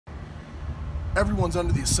Everyone's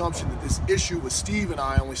under the assumption that this issue with Steve and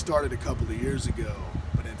I only started a couple of years ago.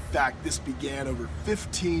 But in fact, this began over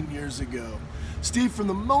 15 years ago. Steve, from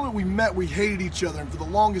the moment we met, we hated each other, and for the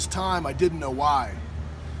longest time, I didn't know why.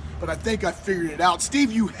 But I think I figured it out.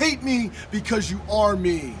 Steve, you hate me because you are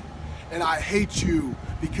me. And I hate you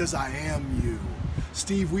because I am you.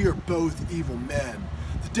 Steve, we are both evil men.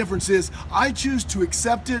 The difference is, I choose to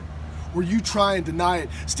accept it, or you try and deny it.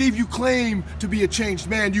 Steve, you claim to be a changed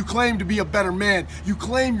man. You claim to be a better man. You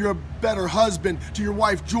claim you're a better husband to your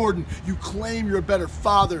wife, Jordan. You claim you're a better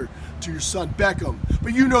father to your son, Beckham.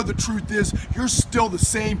 But you know the truth is, you're still the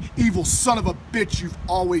same evil son of a bitch you've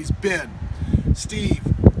always been. Steve,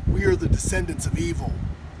 we are the descendants of evil.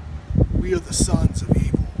 We are the sons of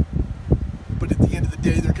evil. But at the end of the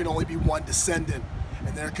day, there can only be one descendant,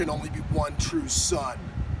 and there can only be one true son.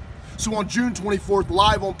 So on June 24th,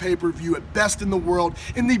 live on pay-per-view at Best in the World,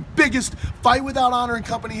 in the biggest fight without honor in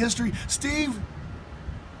company history, Steve,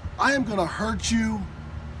 I am gonna hurt you,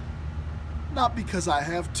 not because I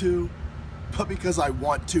have to, but because I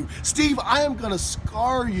want to. Steve, I am gonna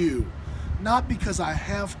scar you, not because I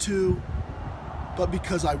have to, but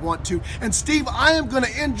because I want to. And Steve, I am gonna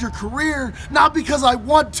end your career, not because I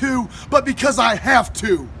want to, but because I have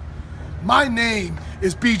to. My name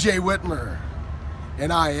is BJ Whitmer,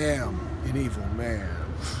 and I am an evil man.